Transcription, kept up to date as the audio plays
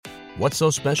What's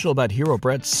so special about Hero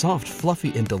Bread's soft,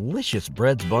 fluffy, and delicious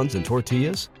breads, buns, and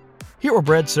tortillas? Hero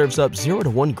Bread serves up 0 to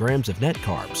 1 grams of net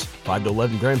carbs, 5 to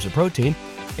 11 grams of protein,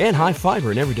 and high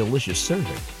fiber in every delicious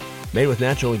serving. Made with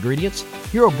natural ingredients,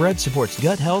 Hero Bread supports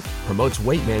gut health, promotes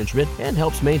weight management, and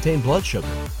helps maintain blood sugar.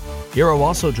 Hero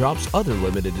also drops other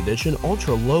limited edition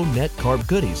ultra-low net carb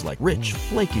goodies like rich,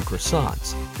 flaky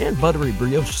croissants and buttery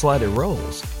brioche slider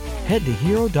rolls. Head to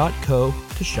hero.co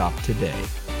to shop today.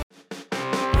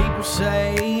 People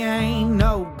say I ain't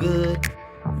no good,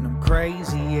 and I'm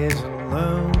crazy as a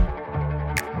loon.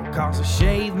 Cause I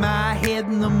shave my head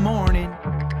in the morning,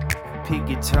 pick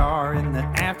guitar in the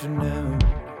afternoon.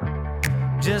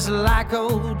 Just like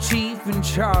old Chief and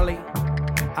Charlie,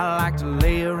 I like to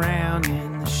lay around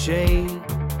in the shade.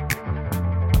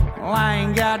 Well, I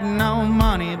ain't got no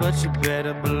money, but you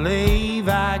better believe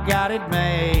I got it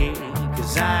made.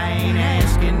 Cause I ain't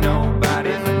asking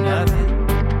nobody for nothing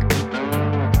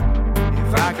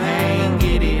if I can't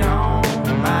get it on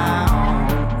my own.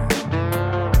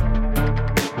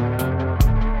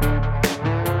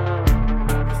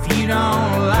 If you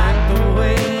don't like the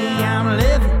way I'm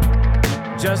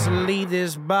living, just leave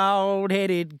this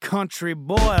bald-headed country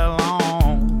boy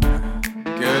alone.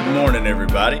 Good morning,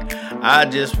 everybody. I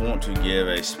just want to give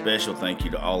a special thank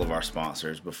you to all of our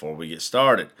sponsors before we get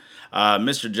started.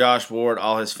 Mr. Josh Ward,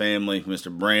 all his family,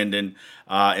 Mr. Brandon,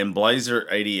 and Blazer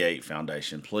 88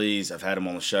 Foundation. Please, I've had them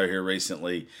on the show here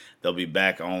recently. They'll be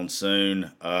back on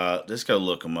soon. Just go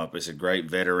look them up. It's a great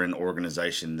veteran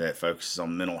organization that focuses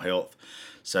on mental health.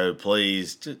 So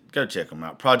please, go check them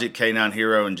out. Project K9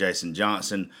 Hero and Jason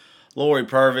Johnson, Lori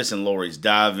Purvis and Lori's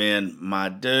Dive In, my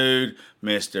dude,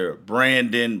 Mr.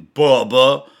 Brandon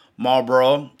Bubba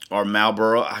Marlboro, or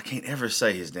Malboro. I can't ever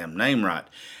say his damn name right.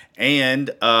 And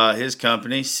his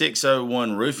company,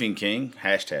 601 Roofing King,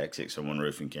 hashtag 601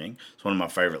 Roofing King. It's one of my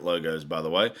favorite logos, by the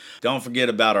way. Don't forget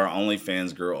about our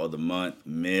OnlyFans Girl of the Month,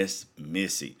 Miss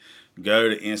Missy. Go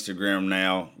to Instagram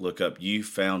now, look up You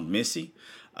Found Missy.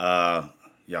 Y'all,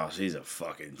 she's a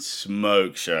fucking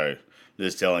smoke show.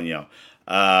 Just telling y'all.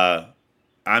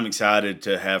 I'm excited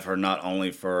to have her not only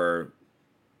for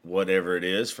whatever it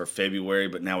is for February,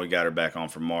 but now we got her back on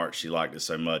for March. She liked it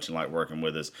so much and liked working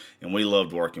with us, and we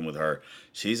loved working with her.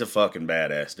 She's a fucking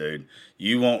badass, dude.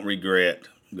 You won't regret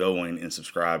going and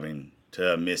subscribing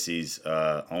to Missy's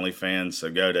OnlyFans. So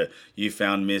go to You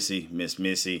Found Missy, Miss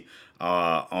Missy,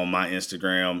 on my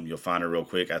Instagram. You'll find her real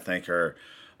quick. I think her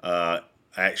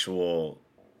actual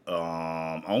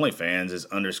OnlyFans is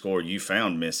 _ You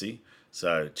Found Missy.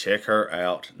 So check her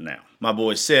out now. My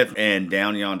boy Seth and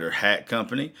Down Yonder Hat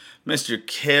Company, Mr.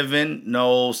 Kevin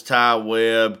Knowles, Ty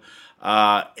Webb,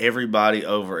 everybody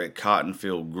over at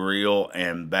Cottonfield Grill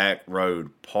and Back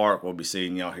Road Park. We'll be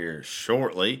seeing y'all here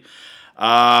shortly.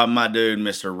 My dude,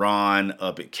 Mr. Ron,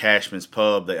 up at Cashman's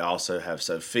Pub. They also have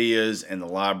Sophia's and the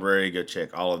library. Go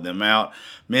check all of them out.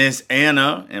 Miss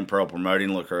Anna and Pearl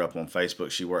Promoting. Look her up on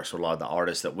Facebook. She works with a lot of the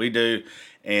artists that we do.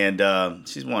 And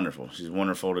she's wonderful. She's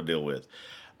wonderful to deal with.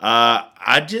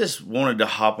 I just wanted to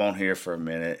hop on here for a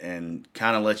minute and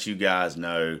kind of let you guys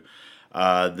know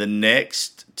the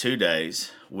next 2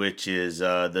 days, which is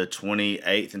the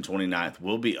 28th and 29th,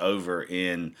 will be over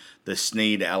in the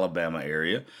Sneed, Alabama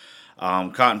area.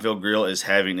 Cottonfield Grill is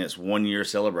having its 1-year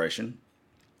celebration,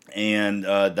 and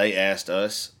they asked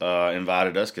us,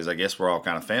 invited us, because I guess we're all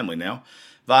kind of family now,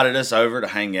 invited us over to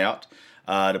hang out,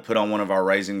 to put on one of our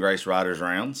Raising Grace Riders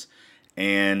rounds,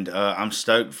 and I'm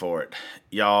stoked for it.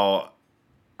 Y'all,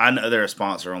 I know they're a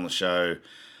sponsor on the show,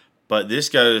 but this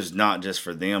goes not just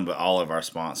for them, but all of our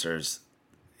sponsors.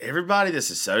 Everybody that's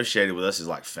associated with us is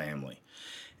like family,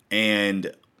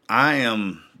 and I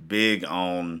am big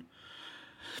on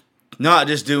not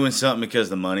just doing something because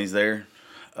the money's there.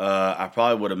 I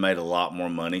probably would have made a lot more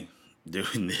money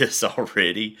doing this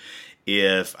already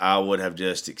if I would have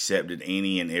just accepted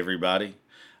any and everybody.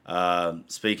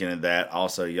 Speaking of that,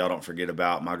 also, y'all don't forget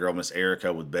about my girl, Miss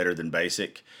Erica, with Better Than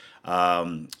Basic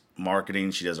Marketing.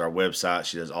 She does our website.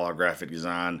 She does all our graphic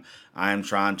design. I am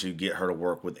trying to get her to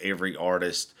work with every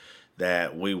artist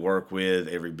that we work with,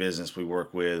 every business we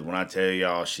work with. When I tell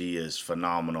y'all, she is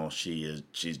phenomenal.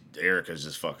 Erica's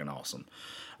just fucking awesome.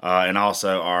 And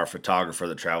also our photographer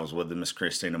that travels with them, Miss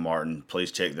Christina Martin.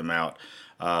 Please check them out.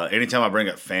 Anytime I bring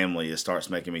up family, it starts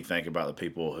making me think about the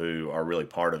people who are really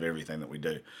part of everything that we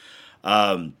do.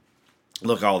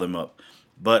 Look all them up.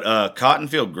 But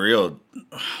Cottonfield Grill,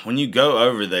 when you go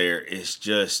over there, it's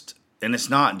just, and it's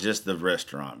not just the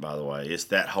restaurant, by the way. It's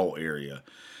that whole area.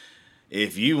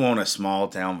 If you want a small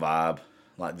town vibe,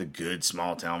 like the good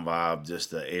small town vibe, just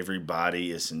the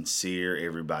everybody is sincere,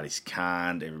 everybody's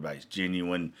kind, everybody's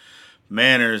genuine.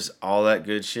 manners, all that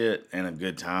good shit, and a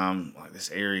good time. Like,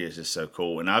 this area is just so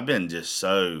cool. And I've been just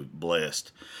so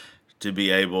blessed to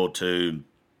be able to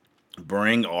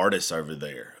bring artists over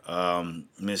there.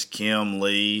 Miss Kim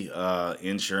Lee,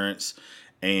 Insurance,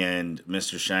 and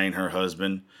Mr. Shane, her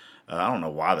husband. I don't know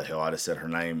why the hell I just said her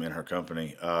name in her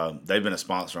company. They've been a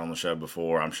sponsor on the show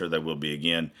before. I'm sure they will be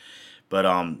again.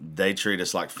 But they treat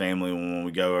us like family when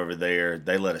we go over there.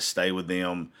 They let us stay with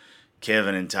them.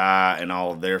 Kevin and Ty and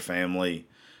all of their family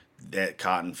at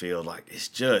Cotton Field, like, it's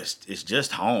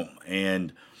just home.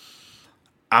 And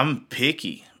I'm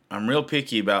picky. I'm real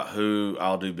picky about who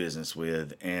I'll do business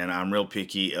with, and I'm real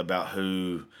picky about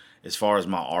who, as far as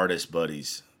my artist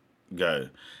buddies go,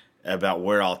 about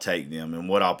where I'll take them and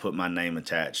what I'll put my name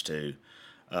attached to.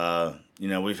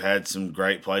 We've had some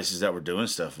great places that we're doing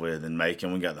stuff with. In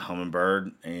Macon, we got the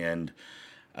Hummingbird, and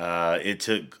it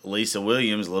took Lisa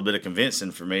Williams a little bit of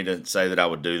convincing for me to say that I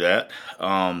would do that.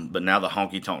 But now the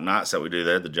Honky Tonk Nights that we do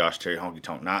there, the Josh Terry Honky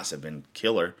Tonk Nights, have been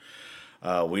killer.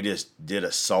 We just did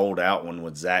a sold-out one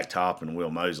with Zach Top and Will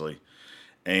Mosley.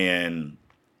 And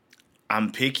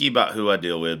I'm picky about who I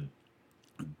deal with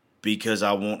because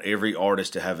I want every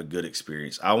artist to have a good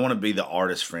experience. I want to be the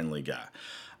artist-friendly guy.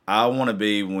 I want to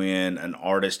be when an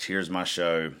artist hears my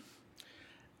show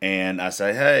and I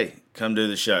say, hey, come do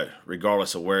the show,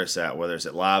 regardless of where it's at, whether it's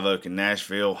at Live Oak in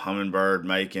Nashville, Hummingbird,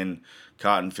 Macon,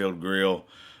 Cottonfield Grill.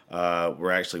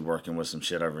 We're actually working with some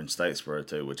shit over in Statesboro,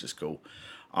 too, which is cool.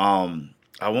 I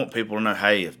want people to know,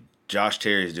 hey, if Josh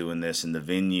Terry's doing this in the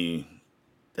venue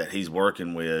that he's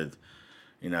working with,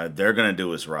 they're going to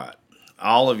do us right.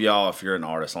 All of y'all, if you're an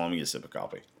artist, let me get a sip of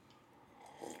coffee.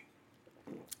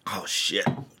 Oh, shit.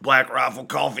 Black Rifle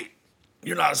Coffee.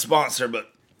 You're not a sponsor,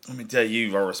 but let me tell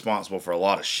you are responsible for a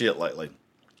lot of shit lately.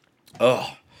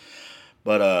 Oh.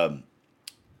 But,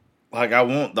 I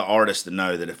want the artist to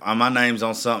know that if my name's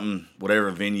on something, whatever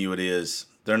venue it is,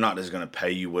 they're not just going to pay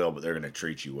you well, but they're going to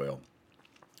treat you well.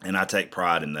 And I take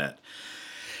pride in that.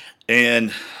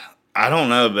 And I don't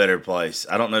know a better place.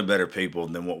 I don't know better people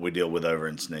than what we deal with over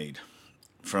in Sneed.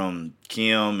 From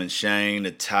Kim and Shane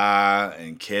to Ty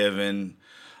and Kevin,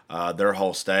 their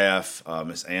whole staff,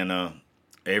 Miss Anna,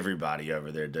 everybody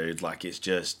over there, dude. Like, it's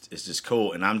just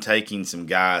cool. And I'm taking some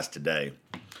guys today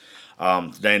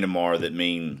and tomorrow that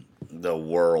mean the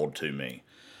world to me.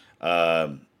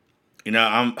 I'm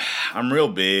real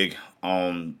big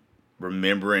on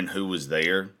remembering who was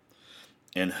there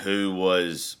and who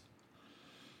was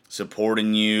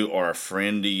supporting you or a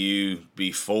friend to you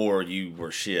before you were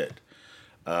shit.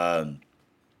 And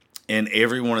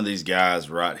every one of these guys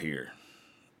right here,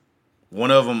 one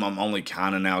of them I'm only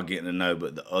kind of now getting to know,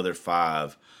 but the other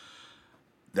 5,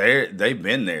 they've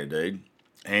been there, dude.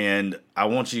 And I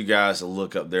want you guys to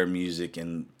look up their music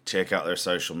and check out their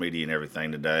social media and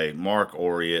everything today. Mark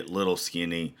Oriot, Little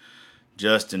Skinny,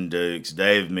 Justin Dukes,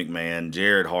 Dave McMahon,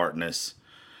 Jared Hartness,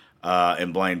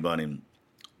 and Blaine Bunning.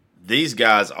 These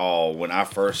guys all, when I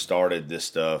first started this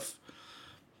stuff,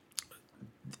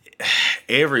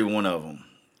 every one of them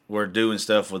were doing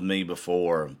stuff with me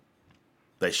before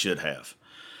they should have.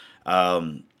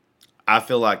 I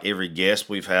feel like every guest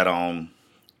we've had on,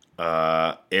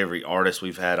 every artist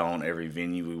we've had on, every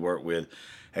venue we work with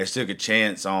has took a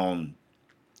chance on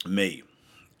me.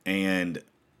 And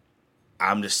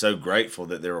I'm just so grateful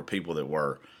that there were people that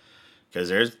were.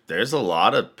 Because there's a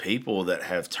lot of people that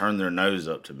have turned their nose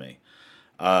up to me.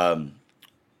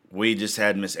 We just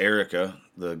had Miss Erica,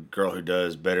 the girl who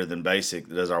does Better Than Basic,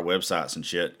 that does our websites and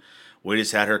shit. We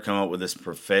just had her come up with this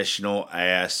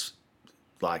professional-ass,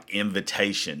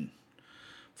 invitation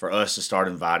for us to start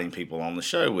inviting people on the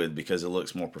show with because it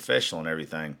looks more professional and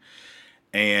everything.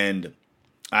 And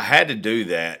I had to do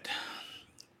that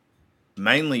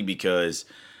mainly because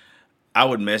I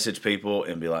would message people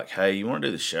and be like, hey, you want to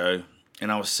do the show?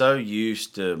 And I was so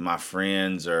used to my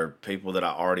friends or people that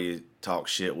I already talk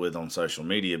shit with on social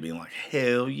media being like,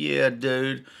 hell yeah,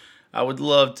 dude, I would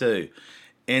love to.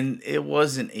 And it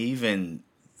wasn't even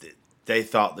they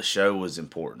thought the show was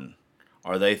important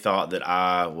or they thought that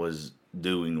I was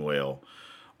doing well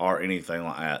or anything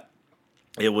like that.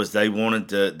 It was they wanted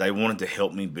to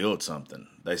help me build something.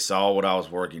 They saw what I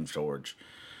was working towards.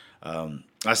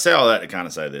 I say all that to kind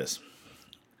of say this.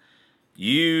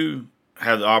 You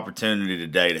have the opportunity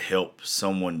today to help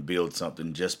someone build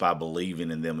something just by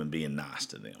believing in them and being nice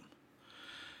to them.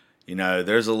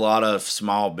 There's a lot of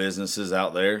small businesses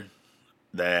out there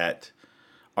that,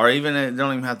 or even, it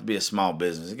don't even have to be a small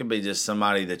business. It could be just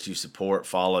somebody that you support,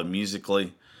 follow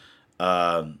musically,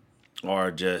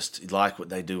 or just like what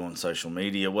they do on social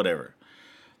media, whatever.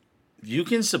 you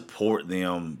can support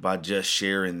them by just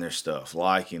sharing their stuff,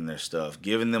 liking their stuff,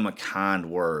 giving them a kind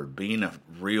word, being a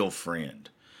real friend.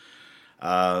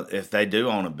 If they do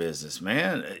own a business,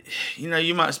 man,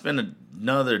 you might spend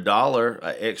another $1,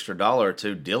 an extra $1 or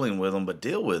 $2 dealing with them, but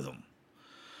deal with them.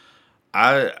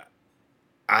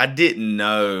 I didn't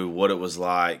know what it was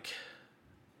like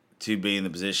to be in the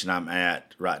position I'm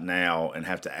at right now and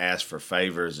have to ask for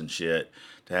favors and shit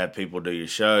to have people do your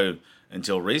show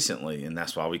until recently. And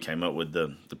that's why we came up with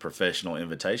the professional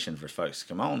invitation for folks to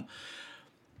come on.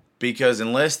 Because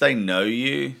unless they know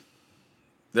you,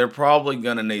 they're probably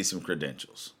going to need some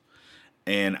credentials.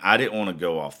 And I didn't want to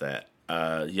go off that.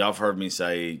 Y'all have heard me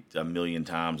say a million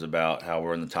times about how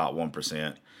we're in the top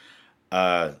 1%.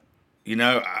 I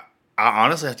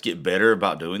honestly have to get better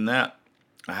about doing that.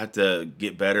 I have to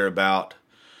get better about,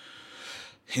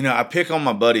 I pick on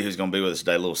my buddy who's going to be with us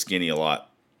today, Little Skinny, a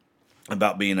lot,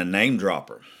 about being a name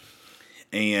dropper.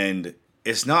 And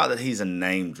it's not that he's a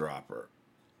name dropper.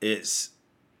 He's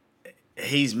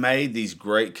made these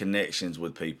great connections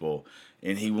with people,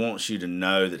 and he wants you to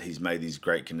know that he's made these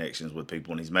great connections with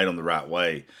people, and he's made them the right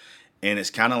way. And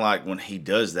it's kind of like when he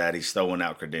does that, he's throwing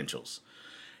out credentials.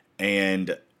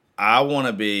 And I want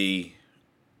to be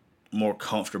more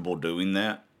comfortable doing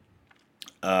that.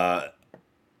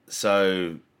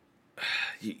 So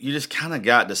you just kind of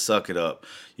got to suck it up.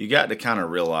 You got to kind of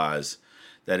realize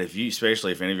that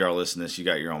especially if any of y'all listen to this, you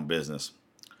got your own business.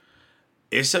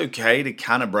 It's okay to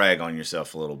kind of brag on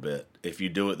yourself a little bit if you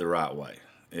do it the right way.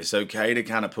 It's okay to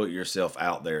kind of put yourself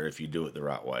out there if you do it the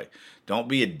right way. Don't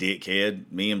be a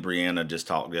dickhead. Me and Brianna just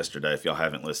talked yesterday, if y'all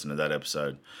haven't listened to that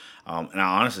episode. And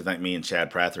I honestly think me and Chad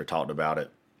Prather talked about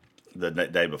it the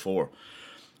day before.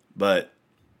 But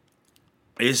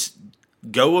it's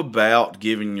go about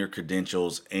giving your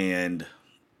credentials and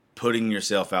putting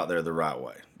yourself out there the right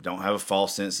way. Don't have a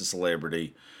false sense of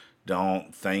celebrity.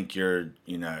 Don't think you're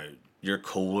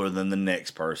cooler than the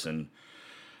next person.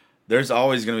 There's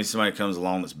always going to be somebody that comes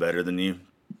along that's better than you,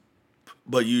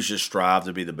 but you should strive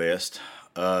to be the best.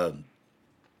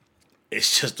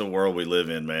 It's just the world we live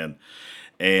in, man.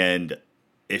 And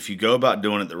if you go about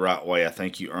doing it the right way, I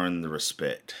think you earn the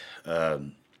respect.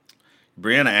 Brianna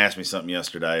asked me something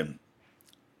yesterday,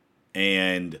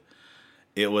 and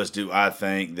it was, do I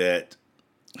think that,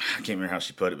 I can't remember how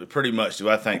she put it, but pretty much, do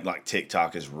I think like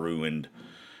TikTok has ruined,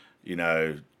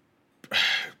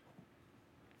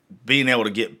 being able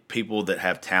to get people that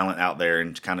have talent out there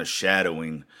and kind of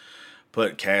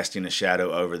casting a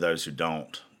shadow over those who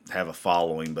don't have a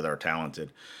following but are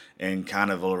talented, and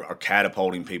kind of are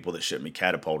catapulting people that shouldn't be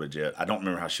catapulted yet. I don't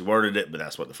remember how she worded it, but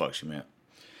that's what the fuck she meant.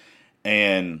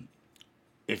 And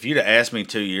if you'd have asked me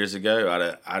 2 years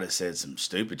ago, I'd have said some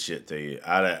stupid shit to you.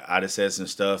 I'd have said some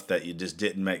stuff that you just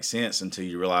didn't make sense until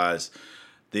you realize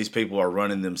these people are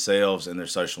running themselves and their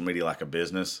social media like a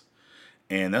business.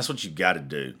 And that's what you got to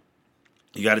do.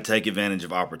 You got to take advantage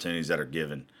of opportunities that are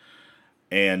given.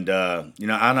 And,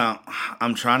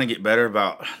 I'm trying to get better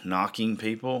about knocking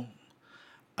people.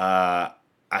 I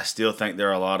still think there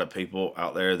are a lot of people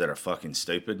out there that are fucking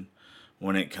stupid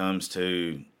when it comes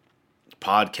to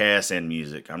podcasts and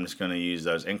music. I'm just going to use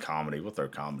those, and comedy. We'll throw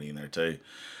comedy in there too,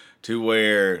 to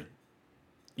where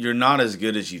you're not as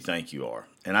good as you think you are.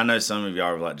 And I know some of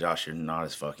y'all are like, Josh, you're not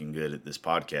as fucking good at this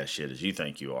podcast shit as you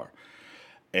think you are.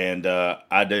 And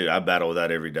I do. I battle with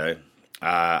that every day.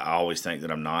 I always think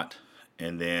that I'm not.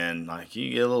 And then,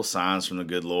 you get little signs from the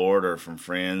good Lord or from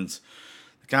friends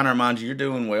that kind of remind you you're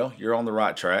doing well. You're on the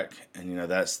right track. And,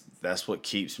 that's what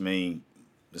keeps me.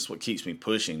 That's what keeps me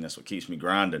pushing. That's what keeps me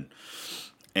grinding.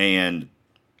 And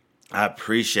I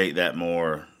appreciate that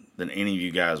more than any of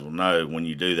you guys will know when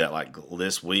you do that. Like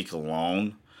this week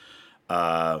alone,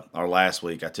 or last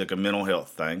week, I took a mental health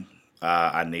thing.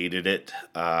 I needed it.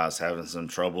 I was having some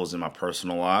troubles in my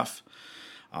personal life.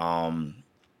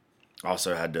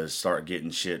 Also had to start getting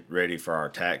shit ready for our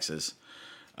taxes.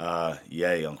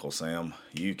 Yay, Uncle Sam.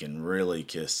 You can really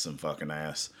kiss some fucking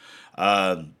ass.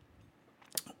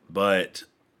 But,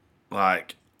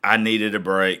 I needed a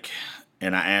break,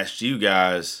 and I asked you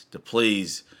guys to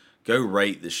please go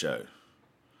rate the show.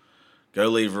 Go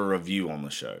leave a review on the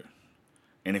show.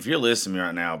 And if you're listening to me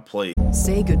right now, please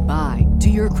say goodbye to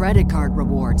your credit card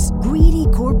rewards. Greedy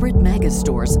corporate mega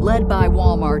stores, led by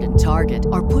Walmart and Target,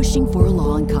 are pushing for a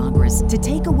law in Congress to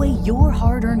take away your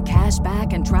hard-earned cash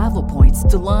back and travel points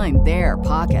to line their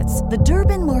pockets. The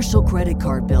Durbin-Marshall credit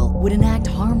card bill would enact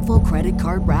harmful credit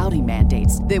card routing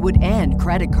mandates that would end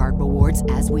credit card rewards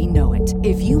as we know it.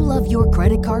 If you love your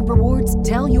credit card rewards,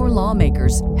 tell your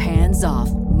lawmakers, hands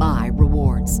off my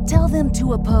rewards. Tell them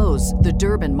to oppose the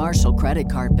Durbin-Marshall credit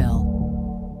card bill.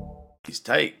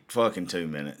 take fucking 2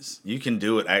 minutes. You can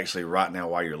do it actually right now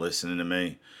while you're listening to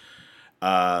me.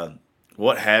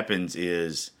 What happens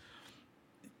is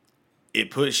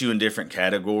it puts you in different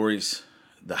categories.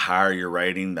 The higher your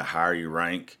rating, the higher you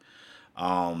rank.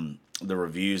 The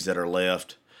reviews that are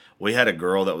left. We had a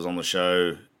girl that was on the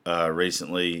show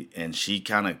recently, and she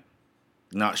kind of,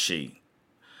 not she,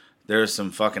 there's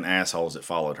some fucking assholes that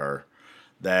followed her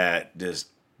that just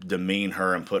demean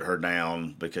her and put her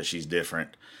down because she's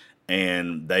different.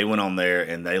 And they went on there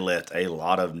and they left a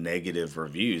lot of negative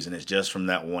reviews, and it's just from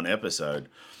that one episode.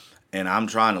 And I'm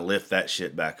trying to lift that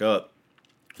shit back up.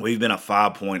 We've been a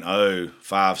 5.0,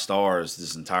 5 stars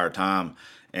this entire time,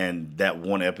 and that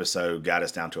one episode got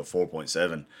us down to a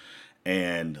 4.7.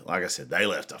 And like I said, they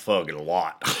left a fucking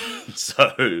lot.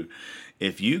 So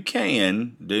if you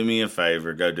can, do me a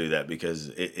favor, go do that, because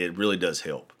it really does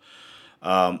help.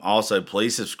 Also,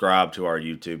 please subscribe to our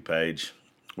YouTube page.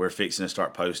 We're fixing to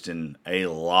start posting a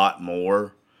lot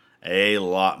more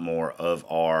of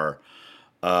our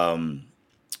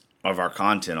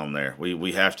content on there.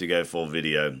 We have to go full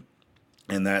video,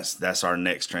 and that's our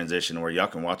next transition where y'all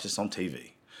can watch us on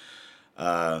TV.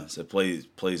 So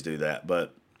please do that.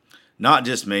 But not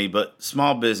just me, but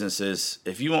small businesses.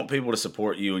 If you want people to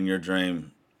support you in your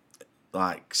dream,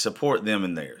 like, support them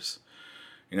in theirs.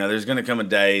 You know, there's going to come a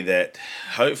day that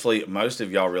hopefully most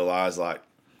of y'all realize, like,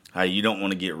 hey, you don't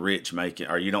want to get rich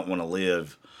or you don't want to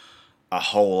live a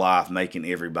whole life making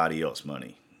everybody else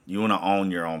money. You want to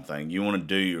own your own thing. You want to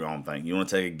do your own thing. You want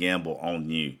to take a gamble on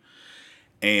you.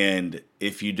 And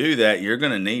if you do that, you're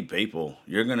going to need people.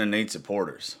 You're going to need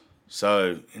supporters.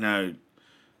 So, you know,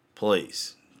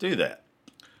 please do that.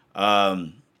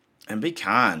 And be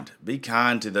kind. Be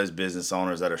kind to those business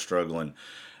owners that are struggling.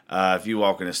 If you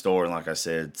walk in a store and, like I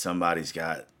said, somebody's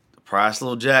got the price a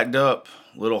little jacked up,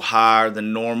 a little higher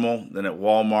than normal, than at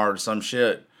Walmart or some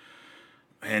shit,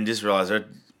 and just realize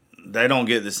they don't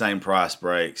get the same price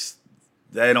breaks.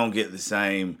 They don't get the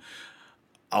same,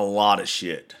 a lot of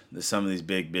shit that some of these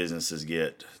big businesses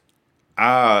get.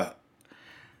 I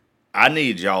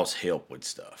need y'all's help with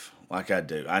stuff, like I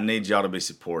do. I need y'all to be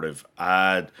supportive.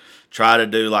 I try to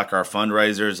do like our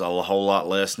fundraisers a whole lot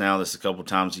less now. This is a couple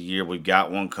times a year. We've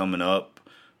got one coming up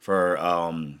for,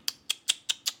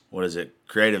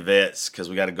 Creative Vets, because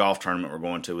we got a golf tournament we're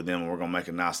going to with them, and we're going to make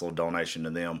a nice little donation to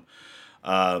them.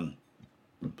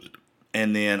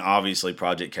 And then, obviously,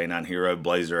 Project K9 Hero,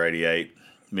 Blazer 88,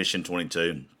 Mission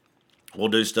 22. We'll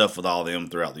do stuff with all of them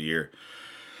throughout the year.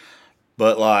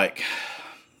 But, like,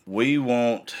 we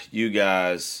want you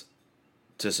guys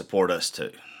to support us,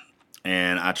 too.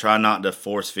 And I try not to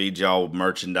force feed y'all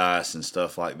merchandise and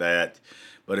stuff like that.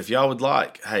 But if y'all would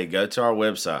like, hey, go to our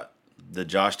website,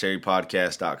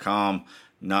 thejoshtherrypodcast.com.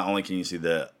 Not only can you see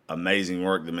the amazing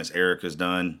work that Miss Erica's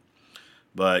done,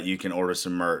 but you can order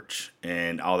some merch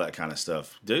and all that kind of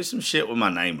stuff. Do some shit with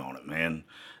my name on it, man.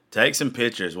 Take some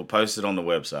pictures. We'll post it on the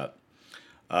website.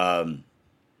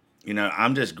 You know,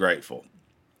 I'm just grateful.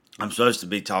 I'm supposed to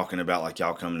be talking about, like,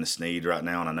 y'all coming to Sneed right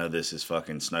now, and I know this is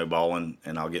fucking snowballing,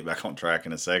 and I'll get back on track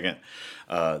in a second.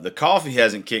 The coffee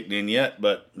hasn't kicked in yet,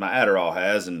 but my Adderall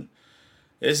has, and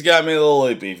it's got me a little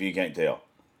loopy, if you can't tell.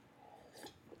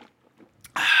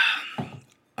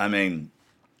 I mean,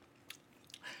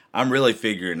 I'm really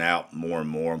figuring out more and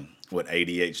more what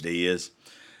ADHD is,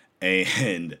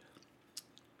 and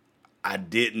I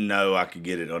didn't know I could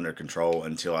get it under control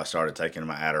until I started taking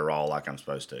my Adderall like I'm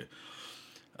supposed to.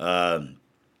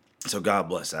 So God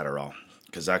bless Adderall,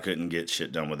 because I couldn't get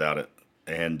shit done without it.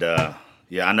 And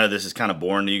yeah, I know this is kind of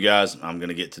boring to you guys. I'm going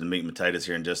to get to the meat and potatoes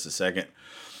here in just a second.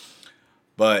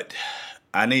 But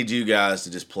I need you guys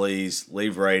to just please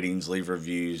leave ratings, leave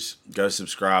reviews, go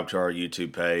subscribe to our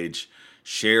YouTube page,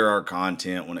 share our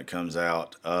content when it comes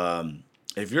out.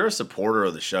 If you're a supporter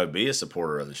of the show, be a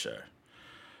supporter of the show.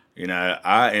 You know,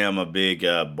 I am a big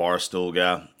Barstool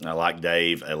guy. I like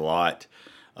Dave a lot.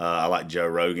 I like Joe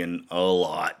Rogan a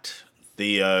lot.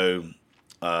 Theo,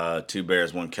 Two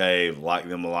Bears, One Cave, like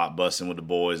them a lot. Busting with the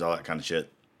Boys, all that kind of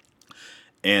shit.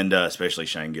 And especially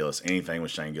Shane Gillis. Anything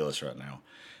with Shane Gillis right now.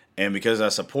 And because I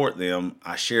support them,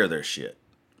 I share their shit.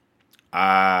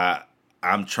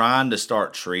 I'm trying to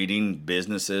start treating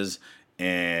businesses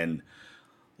and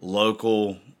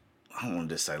local, I don't want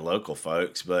to just say local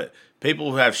folks, but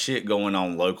people who have shit going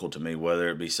on local to me, whether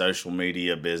it be social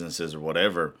media, businesses, or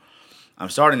whatever, I'm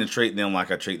starting to treat them like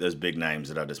I treat those big names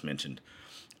that I just mentioned.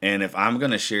 And if I'm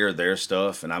going to share their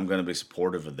stuff and I'm going to be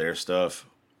supportive of their stuff,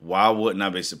 why wouldn't I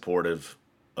be supportive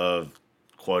of,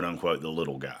 quote unquote, the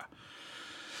little guy?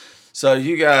 So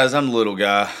you guys, I'm the little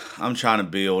guy. I'm trying to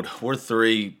build. We're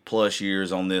 3+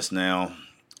 years on this now.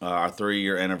 Our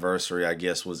 3-year anniversary, I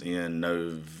guess, was in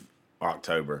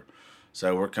October.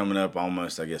 So we're coming up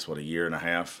almost, I guess, a year and a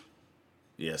half?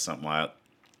 Yeah, something like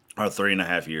that. Or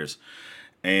 3.5 years.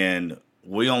 And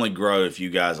we only grow if you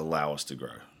guys allow us to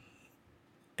grow.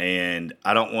 And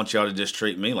I don't want y'all to just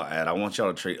treat me like that. I want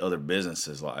y'all to treat other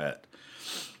businesses like that.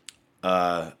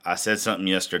 I said something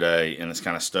yesterday, and it's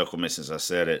kind of stuck with me since I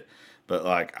said it. But,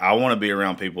 I want to be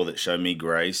around people that show me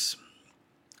grace.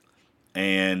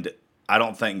 And I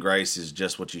don't think grace is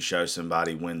just what you show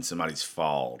somebody when somebody's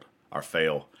failed.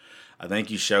 I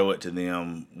think you show it to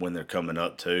them when they're coming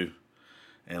up too.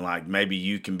 And, maybe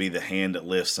you can be the hand that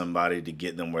lifts somebody to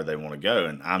get them where they want to go.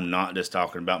 And I'm not just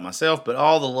talking about myself, but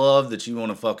all the love that you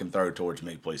want to fucking throw towards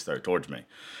me, please throw towards me.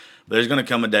 But there's going to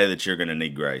come a day that you're going to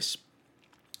need grace.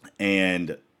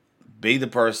 And be the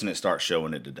person that starts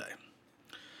showing it today.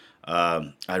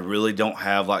 I really don't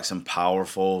have some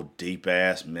powerful,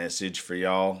 deep-ass message for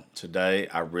y'all today.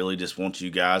 I really just want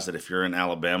you guys that if you're in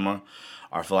Alabama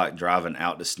or feel like driving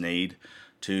out to Snead,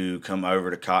 to come over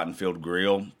to Cottonfield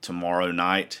Grill tomorrow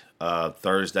night,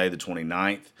 Thursday the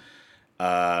 29th.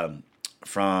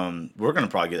 We're going to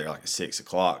probably get there at 6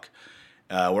 o'clock.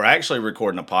 We're actually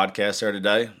recording a podcast there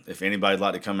today. If anybody'd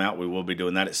like to come out, we will be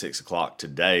doing that at 6 o'clock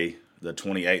today, the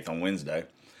 28th on Wednesday.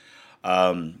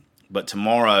 But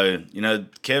tomorrow,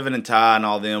 Kevin and Ty and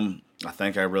all them, I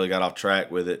think I really got off track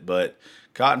with it, but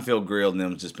Cottonfield Grill and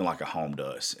them has just been like a home to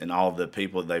us. And all of the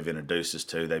people that they've introduced us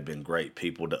to, they've been great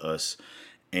people to us.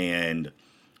 And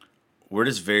we're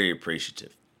just very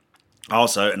appreciative.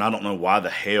 Also, and I don't know why the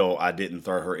hell I didn't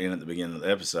throw her in at the beginning of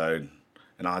the episode,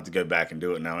 and I'll have to go back and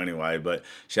do it now anyway, but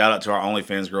shout out to our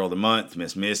OnlyFans Girl of the Month,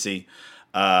 Miss Missy.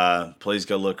 Please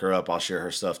go look her up. I'll share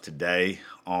her stuff today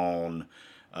on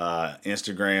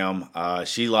Instagram.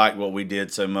 She liked what we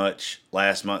did so much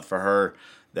last month for her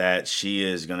that she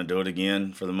is going to do it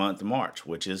again for the month of March,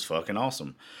 which is fucking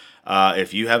awesome.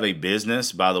 If you have a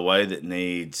business, by the way, that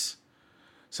needs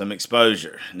some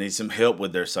exposure, needs some help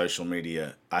with their social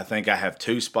media, I think I have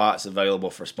 2 spots available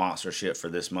for sponsorship for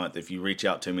this month. If you reach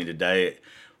out to me today,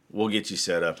 we'll get you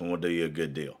set up and we'll do you a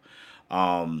good deal.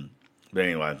 But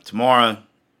anyway, tomorrow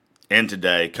and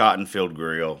today, Cottonfield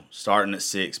Grill, starting at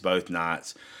 6 both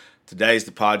nights. Today's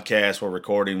the podcast we're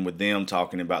recording with them,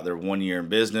 talking about their 1 year in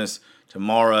business.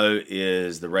 Tomorrow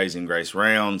is the Raising Grace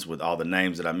Rounds with all the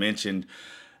names that I mentioned.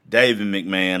 David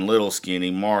McMahon, Little Skinny,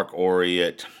 Mark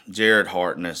Oriet, Jared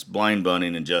Hartness, Blaine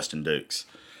Bunning, and Justin Dukes.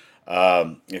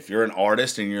 If you're an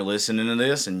artist and you're listening to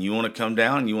this and you want to come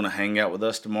down and you want to hang out with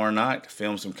us tomorrow night,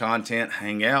 film some content,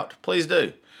 hang out, please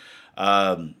do.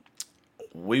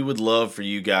 We would love for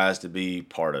you guys to be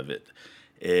part of it.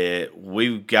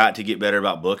 We've got to get better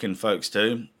about booking folks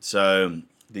too. So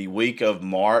the week of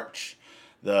March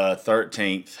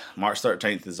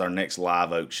 13th is our next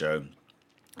Live Oak show.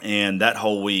 And that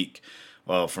whole week,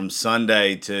 from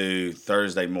Sunday to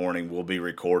Thursday morning, we'll be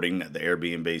recording at the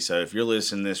Airbnb. So if you're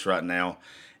listening to this right now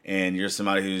and you're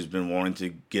somebody who's been wanting to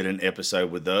get an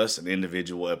episode with us, an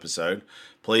individual episode,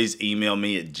 please email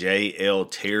me at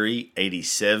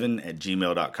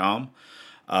jlterry87@gmail.com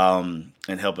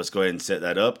and help us go ahead and set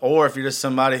that up. Or if you're just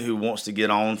somebody who wants to get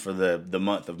on for the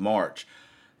month of March,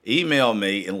 email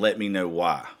me and let me know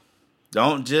why.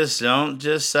 Don't just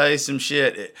say some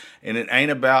shit. And it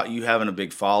ain't about you having a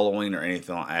big following or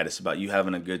anything like that. It's about you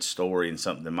having a good story and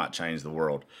something that might change the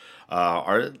world.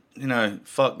 Or,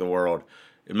 fuck the world.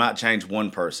 It might change one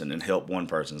person and help one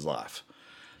person's life.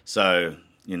 So,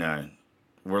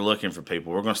 we're looking for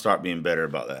people. We're going to start being better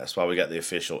about that. That's why we got the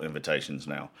official invitations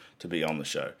now to be on the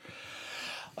show.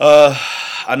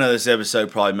 I know this episode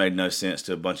probably made no sense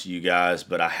to a bunch of you guys,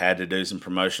 but I had to do some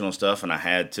promotional stuff and I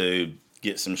had to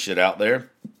get some shit out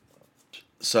there.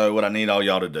 So what I need all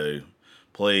y'all to do,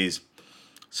 please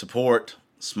support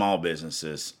small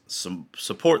businesses.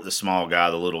 Support the small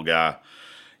guy, the little guy.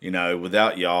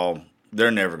 Without y'all, they're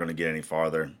never going to get any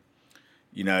farther.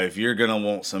 If you're going to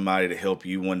want somebody to help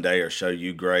you one day or show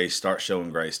you grace, start showing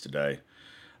grace today.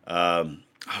 I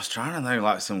was trying to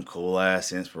think some cool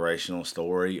ass inspirational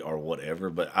story or whatever,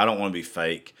 but I don't want to be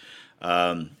fake.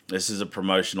 This is a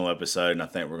promotional episode and I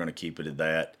think we're going to keep it at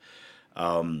that.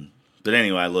 But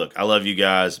anyway, look, I love you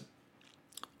guys.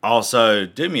 Also,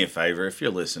 do me a favor, if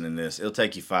you're listening to this, it'll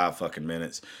take you 5 fucking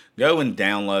minutes. Go and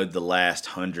download the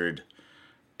last 100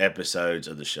 episodes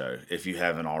of the show, if you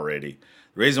haven't already.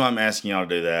 The reason why I'm asking y'all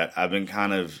to do that, I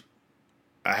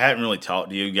hadn't really talked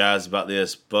to you guys about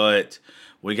this, but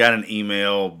we got an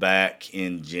email back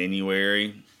in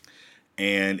January,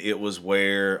 and it was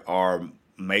where our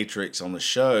matrix on the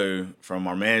show from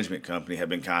our management company had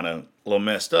been kind of a little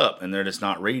messed up and they're just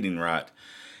not reading right.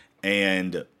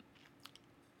 And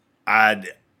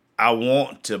I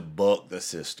want to buck the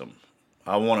system.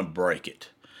 I want to break it.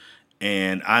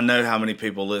 And I know how many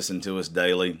people listen to us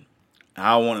daily.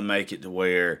 I want to make it to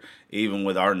where even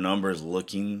with our numbers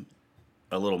looking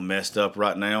a little messed up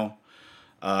right now,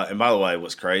 and by the way,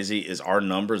 what's crazy is our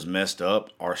numbers messed up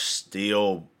are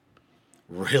still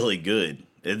really good.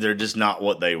 They're just not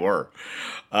what they were.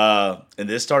 And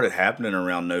this started happening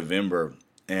around November.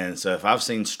 And so if I've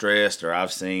seen stressed or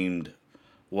I've seen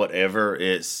whatever,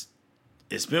 it's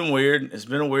been weird. It's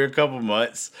been a weird couple of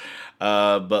months.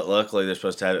 But luckily they're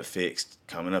supposed to have it fixed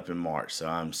coming up in March. So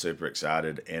I'm super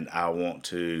excited, and I want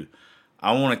to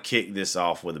kick this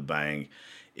off with a bang.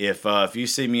 If you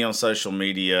see me on social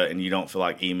media and you don't feel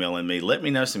like emailing me, let me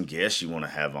know some guests you want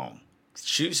to have on.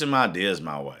 Shoot some ideas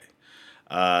my way.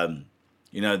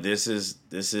 This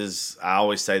is, I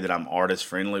always say that I'm artist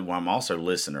friendly. Well, I'm also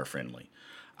listener friendly.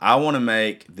 I want to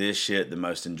make this shit the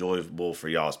most enjoyable for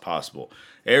y'all as possible.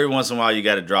 Every once in a while, you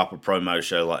got to drop a promo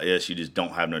show like this. You just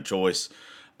don't have no choice.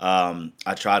 I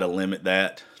try to limit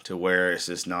that to where it's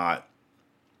just not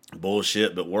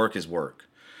bullshit, but work is work.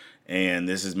 And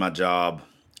this is my job.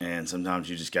 And sometimes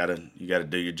you just gotta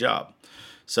do your job.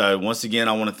 So once again,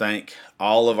 I want to thank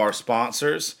all of our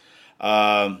sponsors. Hold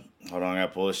on, I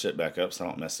gotta pull this shit back up so I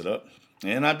don't mess it up.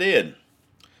 And I did.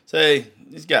 Say,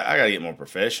 I gotta get more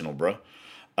professional, bro.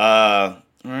 Where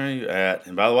are you at?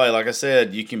 And by the way, like I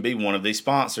said, you can be one of these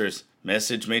sponsors.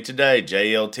 Message me today,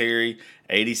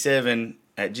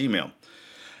 jlterry87@gmail.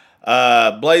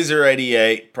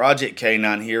 Blazer88, Project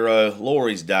K9 Hero,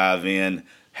 Lori's Dive In,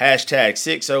 hashtag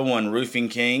 601 Roofing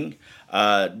King,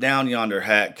 Down Yonder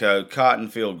Hatco,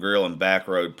 Cottonfield Grill and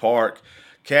Backroad Park,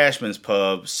 Cashman's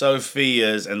Pub,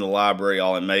 Sophia's and the Library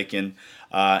all in Macon,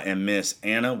 and Miss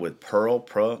Anna with Pearl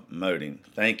Promoting.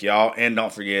 Thank y'all. And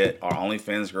don't forget our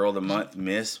OnlyFans Girl of the Month,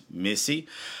 Miss Missy.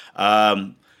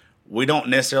 We don't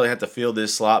necessarily have to fill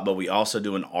this slot, but we also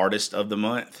do an Artist of the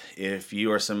Month. If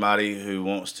you are somebody who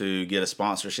wants to get a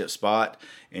sponsorship spot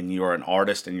and you are an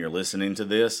artist and you're listening to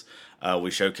this,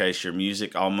 we showcase your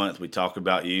music all month. We talk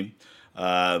about you.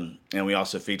 And we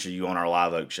also feature you on our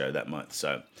Live Oak show that month.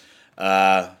 So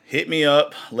hit me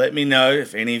up. Let me know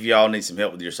if any of y'all need some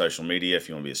help with your social media. If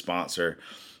you want to be a sponsor,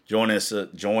 join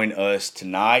us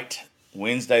tonight,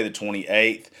 Wednesday the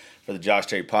 28th, for the Josh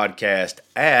Terry podcast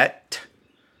at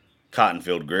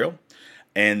Cottonfield Grill,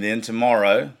 and then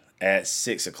tomorrow at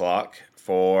 6 o'clock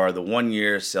for the 1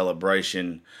 year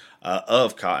celebration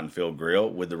of Cottonfield Grill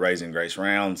with the Raising Grace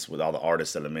rounds with all the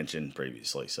artists that I mentioned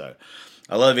previously. So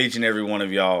I love each and every one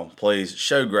of y'all. Please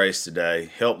show grace today.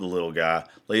 Help the little guy.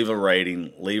 Leave a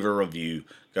rating. Leave a review.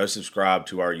 Go subscribe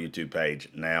to our YouTube page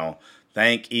now.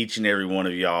 Thank each and every one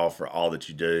of y'all for all that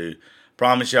you do.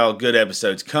 Promise y'all good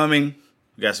episodes coming.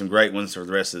 We got some great ones for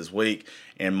the rest of this week.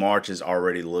 And March is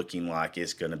already looking like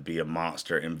it's going to be a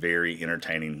monster and very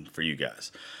entertaining for you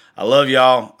guys. I love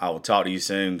y'all. I will talk to you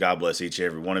soon. God bless each and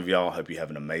every one of y'all. Hope you have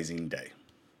an amazing day.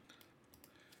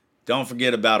 Don't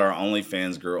forget about our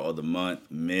OnlyFans Girl of the Month,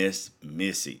 Miss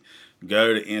Missy.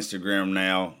 Go to Instagram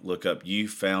now. Look up You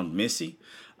Found Missy.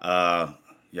 Y'all,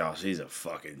 she's a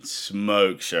fucking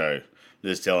smoke show.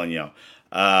 Just telling y'all.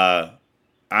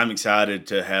 I'm excited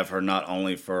to have her not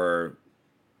only for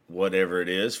whatever it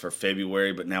is for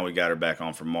February, but now we got her back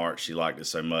on for March. She liked us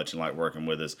so much and liked working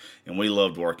with us, and we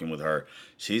loved working with her.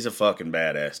 She's a fucking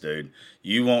badass, dude.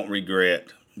 You won't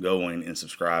regret going and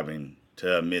subscribing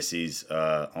to Missy's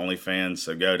OnlyFans.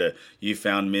 So go to You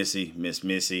Found Missy, Miss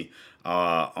Missy,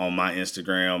 on my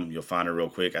Instagram. You'll find her real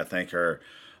quick. I think her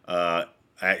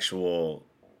actual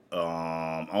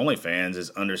OnlyFans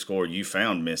is _ You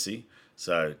Found Missy.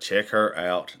 So check her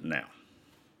out now.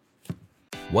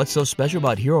 What's so special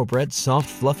about Hero Bread's soft,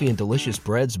 fluffy, and delicious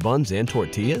breads, buns, and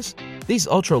tortillas? These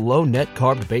ultra-low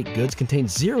net-carb baked goods contain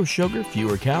zero sugar,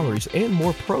 fewer calories, and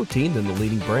more protein than the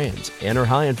leading brands, and are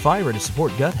high in fiber to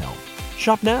support gut health.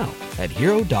 Shop now at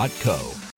Hero.co.